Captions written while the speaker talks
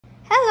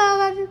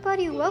Hello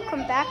everybody,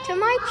 welcome back to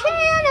my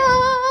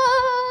channel.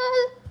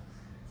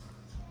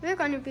 We're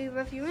going to be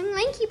reviewing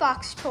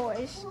LankyBox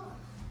toys.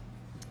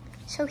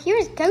 So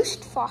here's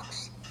Ghost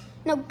Fox.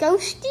 No,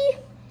 Ghosty?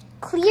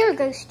 Clear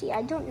Ghosty,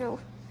 I don't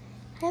know.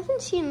 I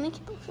haven't seen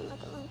LankyBox in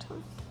like a long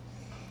time.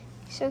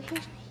 So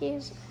here's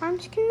his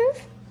arms can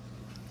move.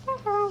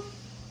 Hello.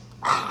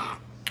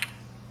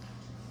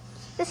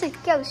 This is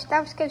Ghost,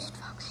 that was Ghost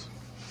Fox.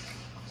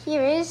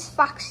 Here is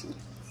Foxy.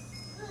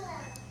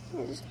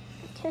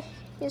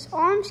 His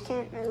arms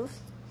can't move.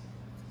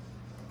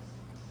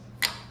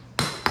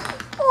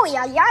 Oh,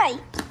 yeah.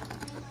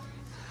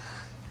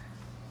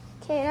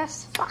 Okay,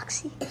 that's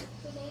Foxy.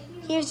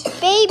 Here's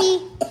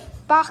baby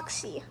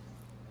Boxy.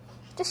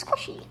 The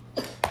squishy.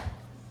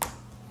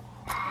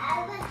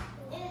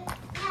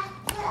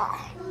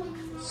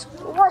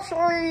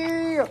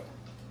 Squishy!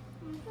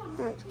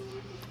 Right.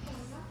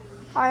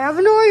 I have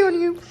an eye on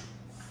you.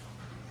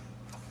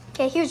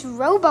 Okay, here's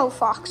Robo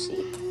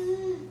Foxy.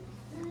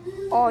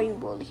 I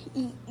will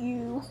eat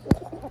you.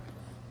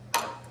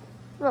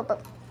 Robo.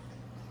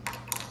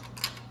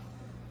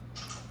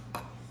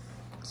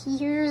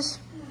 Here's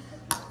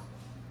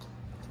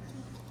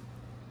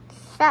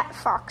Fat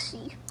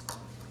Foxy.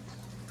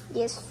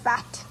 He is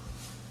fat,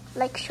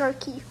 like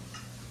Sharky.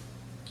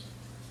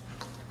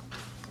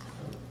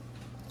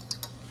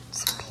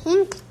 It's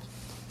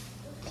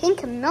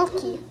pink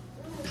milky.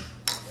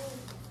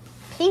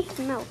 Pink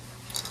milk.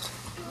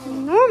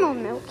 Normal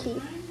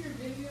milky.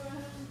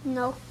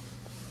 No.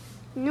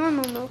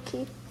 Normal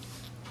milky.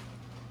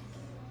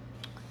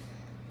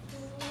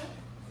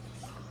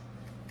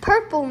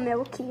 Purple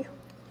milky.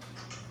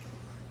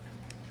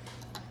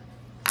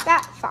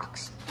 Fat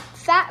Fox.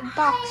 Fat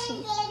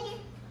Boxy.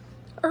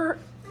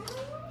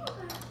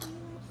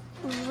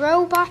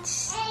 Robot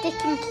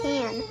stick and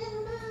can.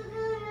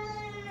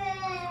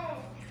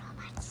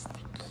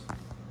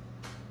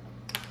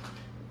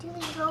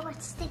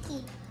 Robot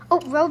Sticky. Oh,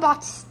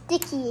 Robot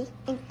Sticky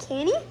and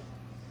Canny?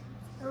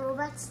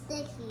 Robot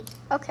Sticky.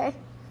 Okay.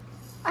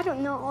 I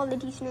don't know all of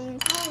these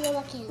names.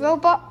 Oh,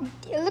 Robot,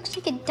 it looks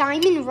like a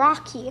diamond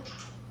Rocky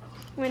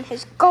with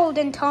his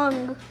golden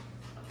tongue.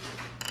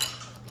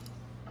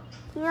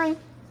 Right.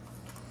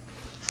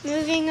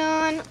 Moving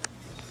on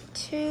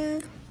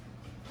to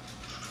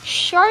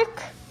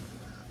Shark.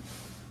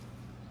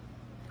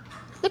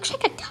 Looks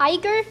like a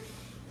tiger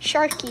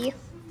Sharky.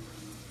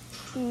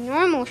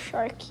 Normal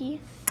Sharky.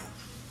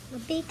 A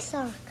big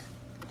shark.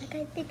 I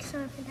got big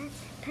shark, and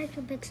that's a type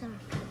of big shark.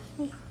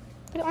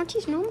 But aren't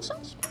these normal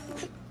size?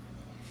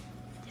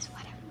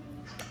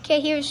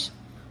 Okay, here's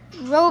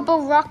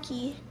Robo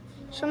Rocky.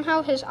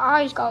 Somehow his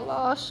eyes got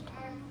lost.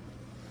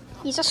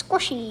 He's a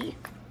squishy.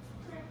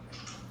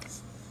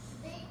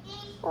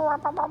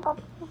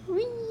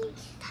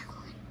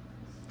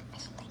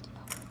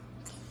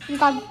 We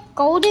got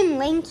Golden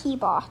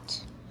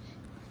LankyBot.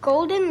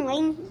 Golden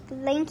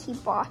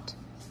LankyBot.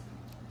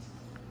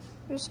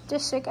 There's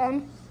this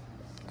again.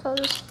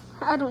 Because,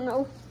 I don't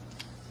know.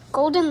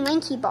 Golden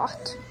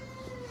LankyBot.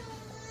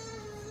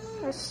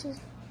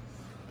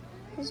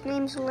 His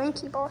name's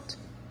LankyBot.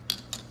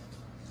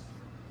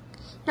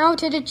 Now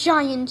to the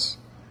giants.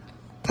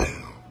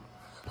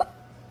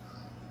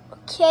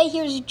 Okay,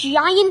 here's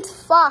Giant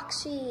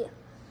Foxy.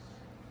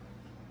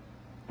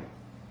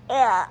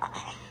 Yeah.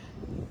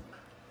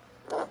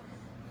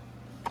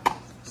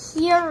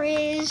 Here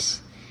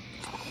is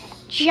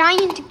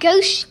Giant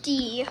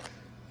Ghosty.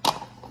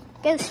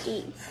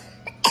 Ghosty.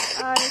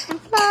 I can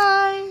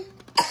fly.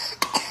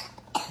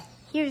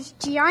 Here's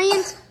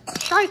Giant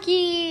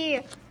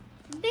Sharky.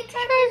 Big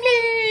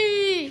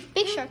Sharky.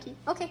 Big Sharky.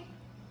 Okay.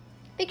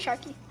 Big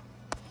Sharky.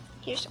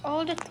 Here's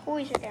all the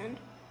toys again.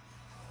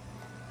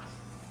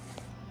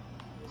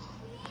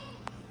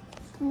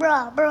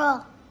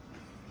 Bruh.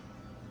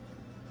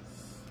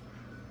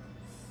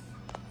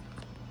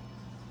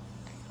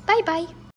 Bye-bye.